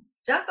chats,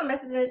 drop some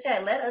messages in the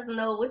chat. Let us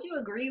know what you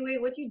agree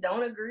with, what you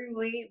don't agree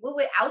with. What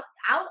would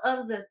out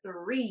of the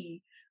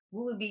three,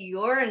 what would be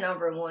your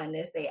number one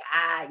that say,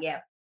 yeah,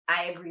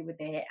 I agree with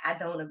that. I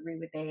don't agree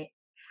with that.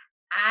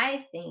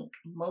 I think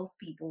most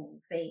people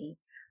say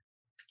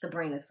the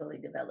brain is fully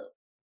developed.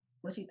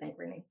 What you think,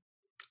 Renee?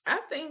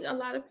 I think a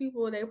lot of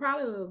people, they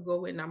probably will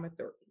go with number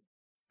 3.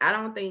 I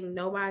don't think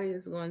nobody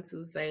is going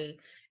to say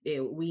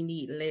that we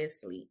need less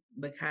sleep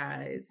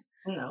because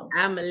No.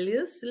 I'm a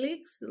little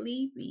slick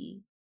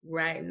sleepy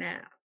right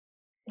now,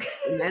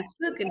 and I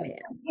took a nap.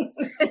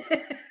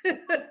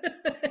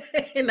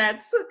 And I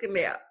took a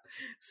nap.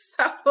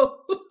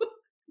 So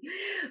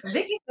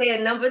Vicky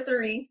said number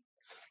three.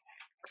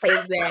 I still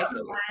don't know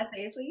exactly. why I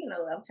say it. So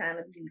I'm trying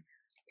to be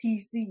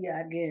PC,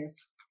 I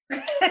guess.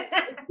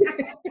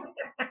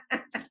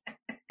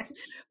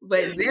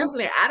 But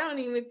definitely, I don't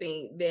even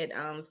think that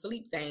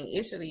sleep thing,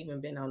 it should have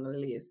even been on the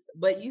list.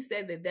 But you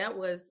said that that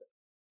was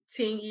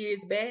 10 years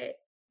back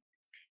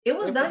It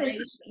was done in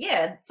information.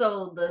 yeah.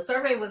 So the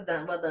survey was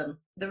done. Well,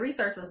 the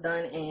research was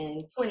done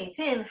in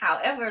 2010.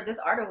 However, this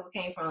article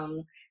came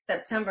from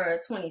September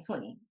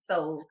 2020.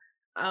 So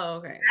Oh,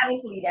 okay.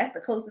 obviously, that's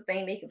the closest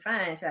thing they could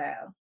find,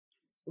 child.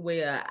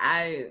 Well,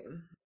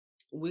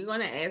 we're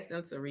gonna ask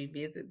them to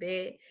revisit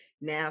that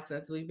now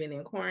since we've been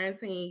in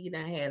quarantine. You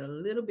know, had a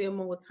little bit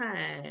more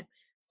time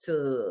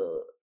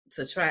to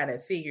try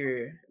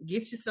to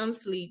get you some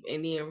sleep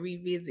and then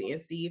revisit and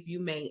see if you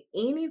made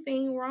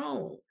anything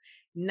wrong.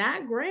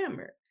 Not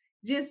grammar,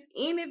 just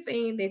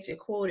anything that you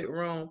quoted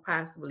wrong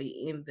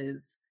possibly in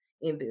this.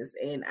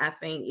 And I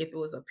think if it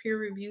was a peer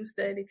review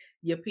study,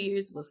 your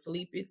peers will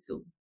sleepy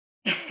too.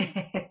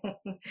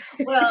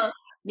 Well,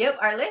 yep.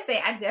 Or let's say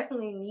I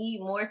definitely need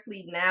more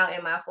sleep now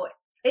in my 40s.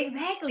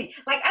 Exactly.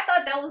 Like I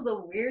thought that was the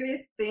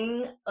weirdest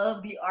thing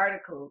of the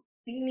article.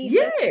 You need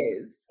less,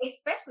 Yes.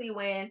 especially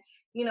when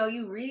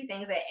you read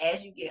things that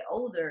as you get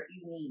older,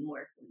 you need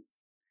more sleep.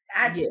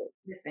 I Yeah.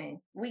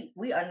 listen.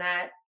 We are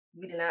not.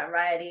 We did not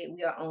write it.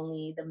 We are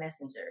only the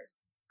messengers.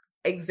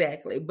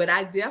 Exactly. But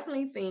I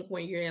definitely think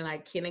when you're in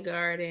like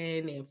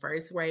kindergarten and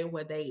first grade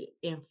where they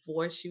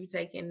enforce you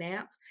taking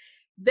naps,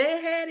 they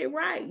had it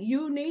right.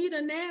 You need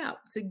a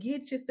nap to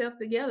get yourself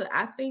together.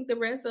 I think the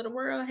rest of the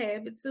world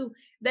have it too.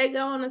 They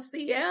go on a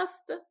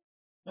siesta.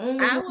 I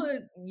Mhm.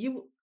 would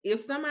you if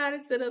somebody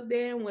sit up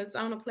there and was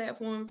on the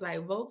platforms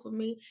like vote for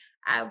me,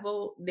 I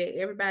vote that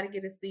everybody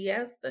get a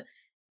siesta.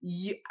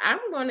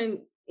 I'm gonna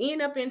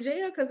end up in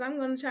jail because I'm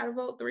gonna try to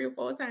vote 3 or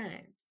 4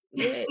 times.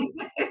 Yeah.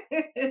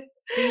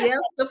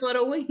 Fiesta for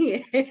the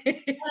win.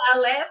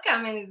 Our last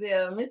comment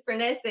is Miss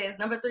Burnett says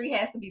number three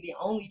has to be the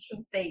only true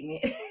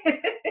statement.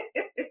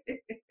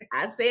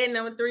 I said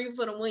number 3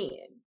 for the win.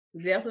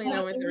 Definitely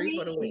Number number 3 three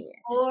for the is win.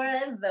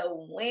 for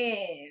the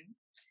win.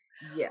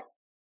 Yeah.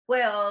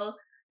 Well,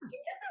 this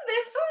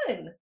has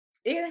been fun.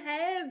 It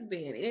has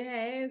been. It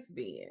has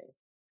been.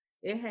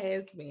 It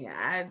has been.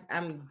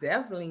 I'm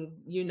definitely,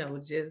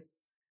 just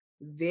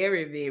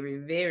very, very,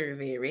 very,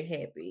 very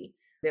happy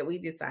that we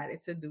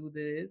decided to do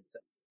this.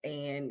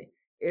 And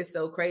it's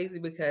so crazy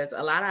because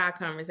a lot of our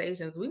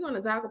conversations, we're going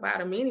to talk about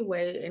them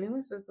anyway. And it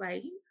was just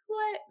like, you know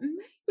what?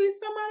 Maybe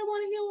somebody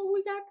want to hear what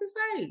we got to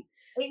say.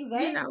 You know,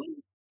 Exactly.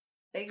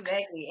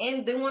 Exactly.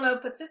 And they want to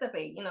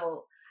participate.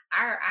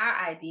 Our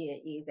idea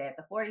is that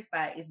the 40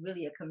 spot is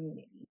really a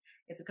community.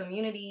 It's a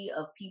community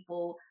of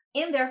people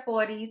in their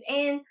 40s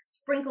and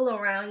sprinkle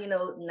around,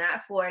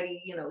 not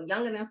 40,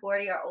 younger than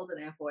 40 or older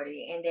than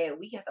 40, and that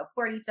we can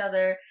support each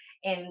other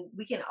and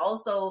we can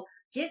also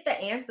get the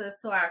answers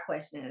to our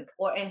questions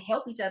or and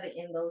help each other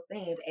in those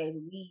things as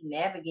we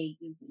navigate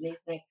these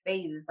next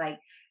phases. Like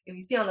if you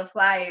see on the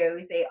flyer,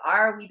 we say,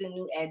 "Are we the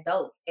new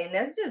adults?" And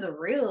that's just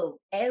real.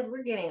 As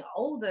we're getting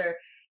older,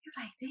 it's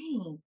like,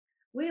 dang,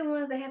 we're the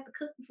ones that have to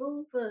cook the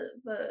food for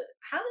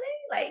holiday.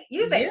 Like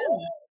you say, yeah.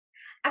 "Ooh,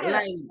 I gotta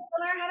Like,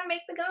 learn how to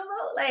make the gumbo."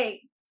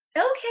 Like,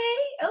 okay,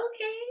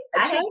 okay. I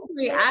had trust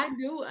me, I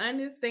do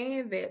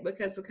understand that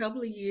because a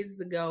couple of years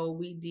ago,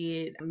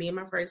 me and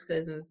my first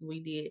cousins, we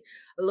did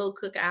a little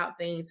cookout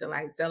thing to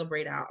like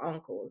celebrate our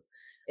uncles.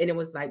 And it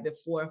was like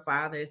before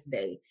Father's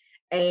Day.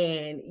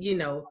 And,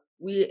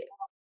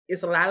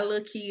 it's a lot of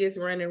little kids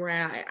running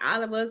around. And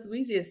all of us,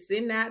 we just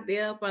sitting out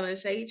there up on a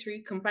shade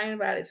tree complaining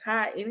about it's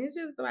hot. And it's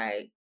just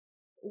like,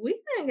 we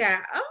done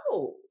got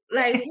old.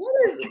 Like,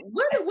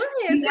 what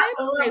we has not happened?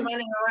 the Like, one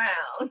running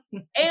around.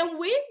 and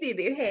when did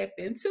it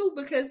happen too?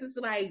 Because it's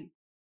like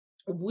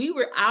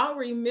I'll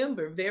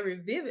remember very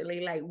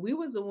vividly, like we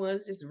was the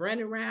ones just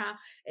running around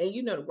and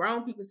the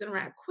grown people sitting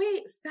around,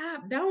 quit,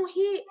 stop, don't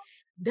hit,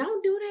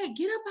 don't do that,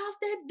 get up off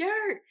that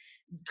dirt,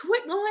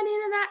 quit going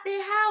in and out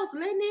their house,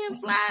 letting in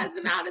flies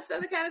and all this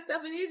other kind of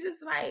stuff. And it's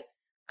just like,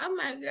 oh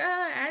my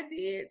God, I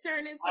did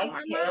turn into I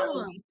my tell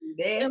mama. you,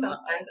 there's And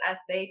sometimes I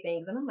say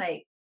things and I'm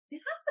like, who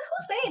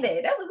said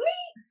that? That was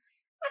me.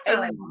 I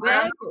sound like my mom. I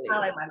sound exactly.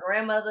 like my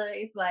grandmother.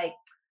 It's like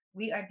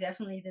we are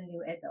definitely the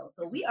new adults.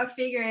 So we are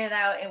figuring it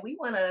out and we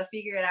want to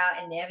figure it out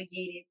and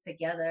navigate it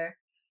together.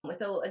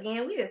 So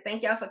again, we just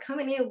thank y'all for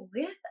coming in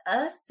with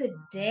us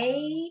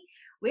today.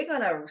 We're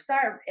gonna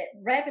start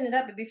wrapping it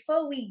up, but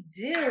before we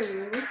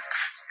do,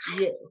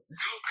 Yes.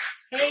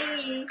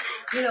 hey,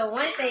 one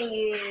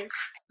thing is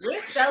we're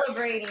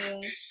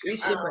celebrating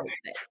It's um, your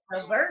birthday.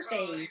 the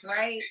birthdays,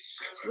 right?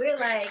 We're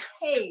like,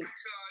 hey,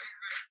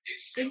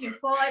 if you're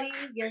 40,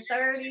 you're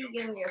 30,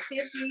 you're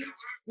 50,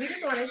 we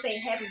just want to say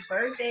happy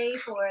birthday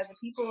for the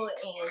people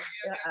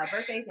in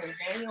birthdays in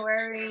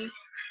January.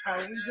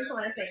 We just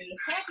want to say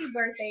happy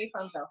birthday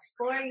from the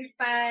 40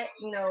 spot,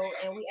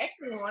 and we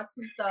actually want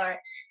to start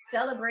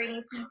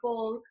celebrating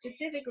people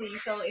specifically.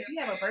 So if you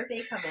have a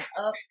birthday coming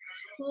up,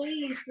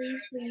 please,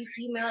 please, please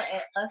email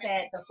us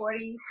at the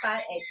 40 spot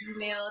at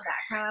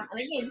gmail.com. And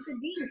again,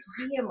 you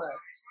can DM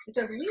us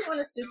because we want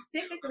to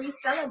specifically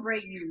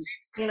celebrate you.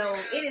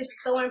 It is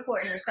so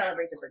important to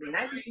celebrate your birthday,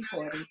 not just be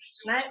 40,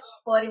 not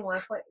 41,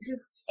 40,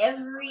 just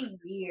every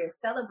year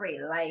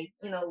celebrate life.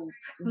 Listen,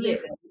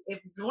 Yes. if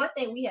one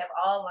thing we have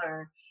all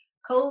learned,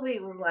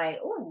 COVID was like,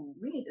 oh,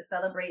 we need to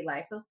celebrate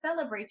life. So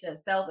celebrate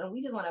yourself. And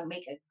we just want to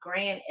make a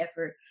grand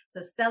effort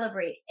to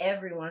celebrate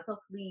everyone. So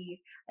please,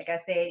 like I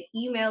said,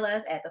 email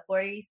us at the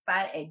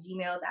 40spot at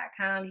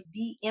gmail.com.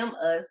 DM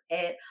us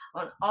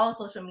on all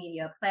social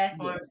media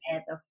platforms Yes.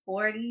 at the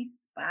 40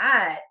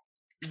 spot.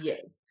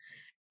 Yes.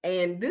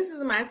 And this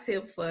is my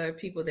tip for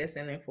people that's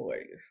in their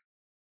 40s.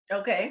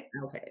 Okay.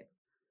 Okay.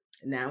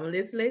 Now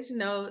let's let you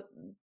know,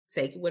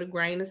 take it with a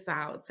grain of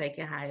salt, take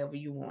it however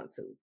you want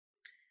to.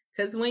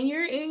 Because when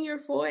you're in your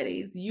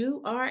 40s,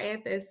 you are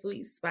at that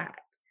sweet spot.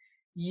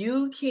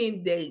 You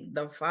can date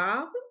the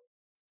father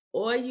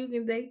or you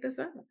can date the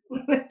son,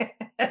 the mother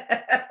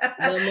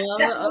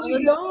That's or what we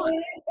the daughter.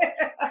 doing.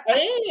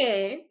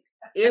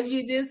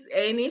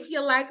 And if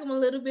you like them a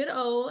little bit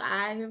old,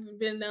 I have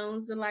been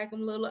known to like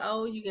them a little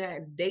old, you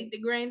gotta date the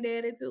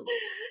granddaddy too.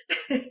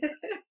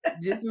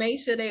 Just make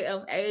sure they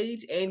of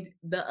age. And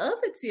the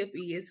other tip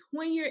is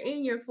when you're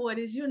in your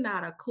 40s, you're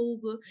not a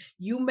cougar.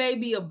 You may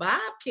be a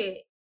bobcat,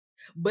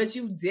 but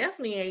you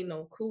definitely ain't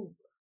no cougar.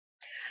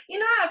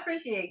 I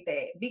appreciate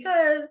that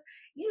because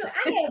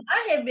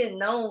I have been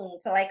known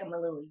to like them a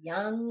little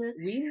young,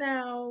 We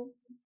know.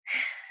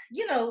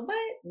 but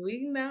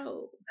We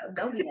know.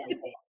 don't be like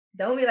that.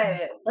 Don't be like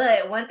that.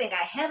 But one thing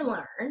I have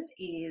learned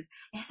is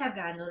as I've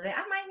gotten older,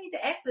 I might need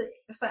to ask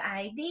for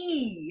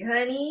ID,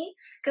 honey.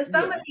 Because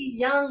some of Yeah. these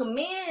young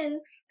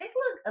men, they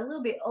look a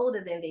little bit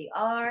older than they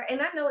are.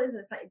 And I know it's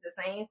the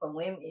same for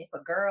women,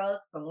 for girls,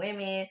 for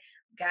women.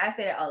 Guys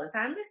say that all the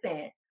time.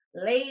 Listen,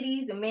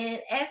 Ladies and men,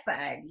 ask for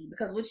ID,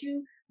 because what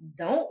you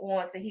don't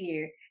want to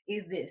hear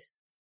is this.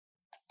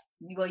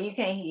 Well, you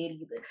can't hear it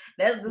either.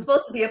 That's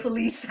supposed to be a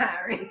police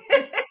siren.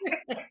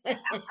 But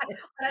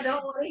I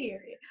don't want to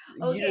hear it.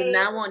 You do Okay.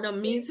 not want the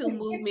Me Too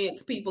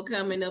movement people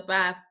coming up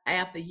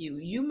after you.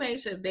 You make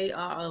sure they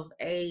are of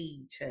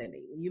age,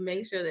 honey. You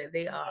make sure that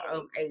they are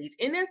of age.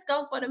 And let's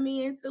go for the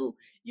men too.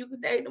 You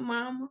could date the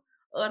mama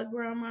or the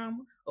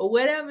grandmama or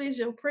whatever is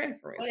your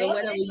preference. So Whatever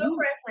whatever is your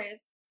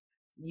preference,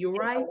 you're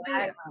it's a right wide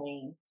there.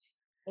 range.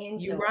 You're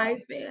Enjoy.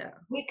 right there.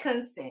 With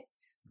consent.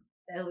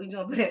 That's what we're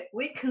doing.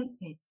 With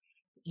consent.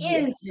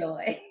 Yes.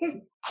 Enjoy.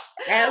 All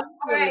right,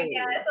 Absolutely.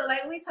 guys. So,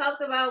 like we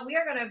talked about, we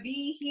are gonna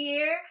be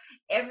here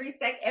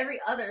every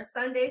other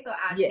Sunday. So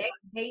our Yes.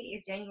 next date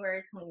is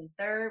January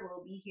 23rd.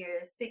 We'll be here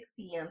 6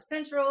 p.m.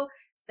 Central,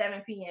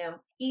 7 p.m.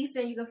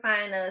 Eastern. You can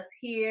find us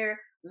here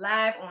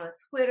live on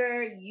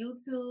Twitter,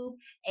 YouTube,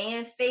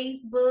 and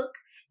Facebook.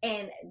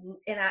 And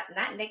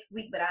not next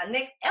week, but our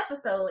next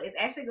episode is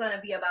actually going to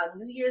be about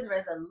New Year's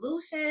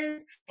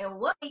resolutions and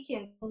what we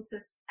can do to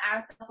set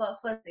ourselves up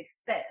for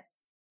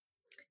success.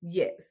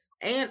 Yes.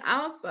 And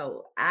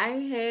also, I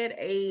had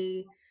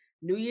a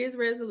New Year's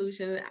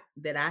resolution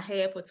that I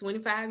had for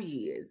 25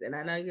 years. And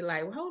I know you're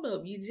like, well, hold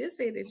up, you just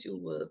said that you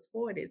was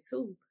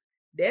 42.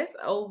 That's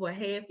over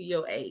half of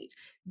your age.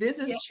 This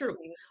is true.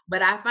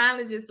 But I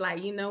finally just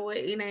like, you know what?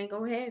 It ain't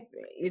going to happen.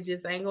 It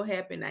just ain't going to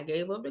happen. I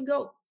gave up the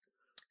ghost.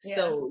 Yeah.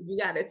 So you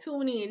got to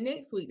tune in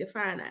next week to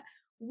find out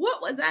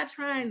what was I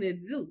trying to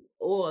do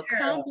or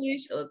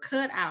accomplish or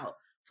cut out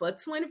for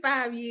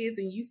 25 years,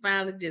 and you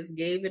finally just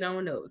gave it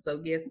on up. So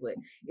guess what?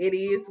 It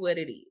is what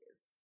it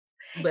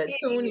is. But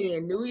tune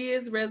in, New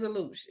Year's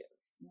resolutions.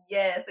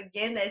 Yes,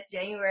 again, that's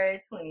January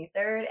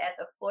 23rd at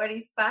the 40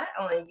 spot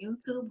on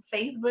YouTube,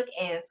 Facebook,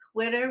 and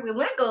Twitter. We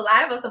might go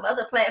live on some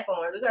other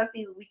platforms. We're going to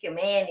see what we can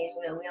manage.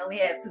 You know, we only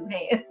have 2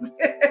 hands.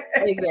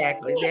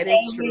 Exactly. That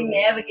is true.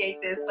 We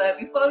navigate this. But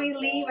before we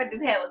leave, I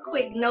just have a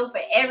quick note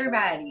for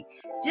everybody.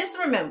 Just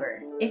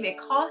remember, if it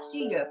costs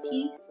you your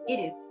peace, it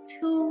is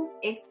too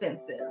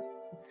expensive.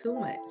 Too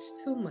much.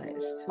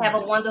 Have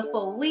a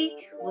wonderful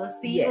week. We'll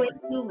see you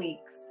in 2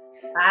 weeks.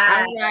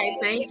 Bye. All right.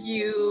 Thank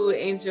you.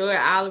 Enjoy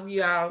all of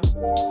you all.